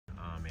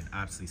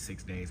obviously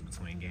 6 days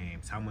between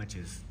games. How much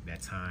is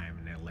that time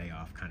and that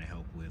layoff kind of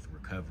help with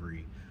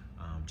recovery,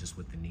 just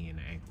with the knee and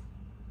the ankle?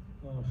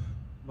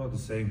 About the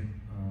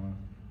same.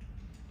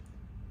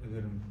 It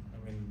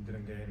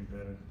didn't get any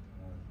better.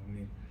 I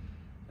need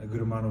a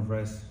good amount of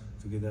rest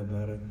to get that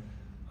better.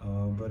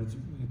 But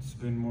it's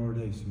been more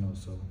days, you know.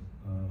 So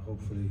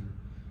hopefully,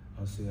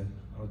 I'll see it.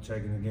 I'll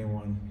check in the game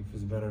one if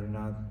it's better or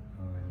not.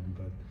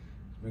 But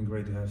it's been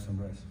great to have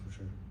some rest for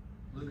sure.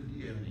 Luka, do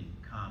you have any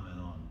comment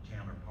on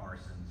Chandler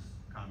Parsons'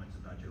 comments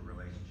about your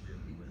relationship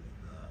with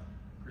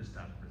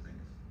Kristaps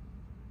Porzingis?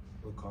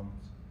 What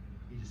comments?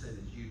 He just said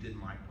that you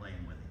didn't like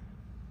playing with him.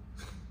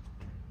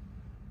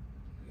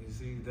 You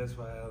see, that's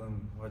why I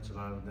don't watch a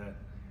lot of that,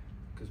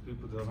 because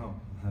people don't know.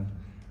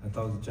 I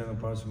talked to Chandler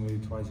Parsons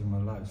maybe twice in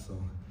my life, so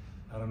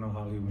I don't know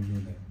how he would do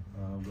that.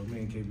 But me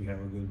and KB have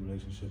a good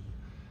relationship.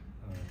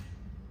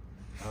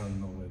 I don't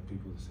know what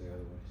people say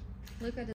otherwise. Luka,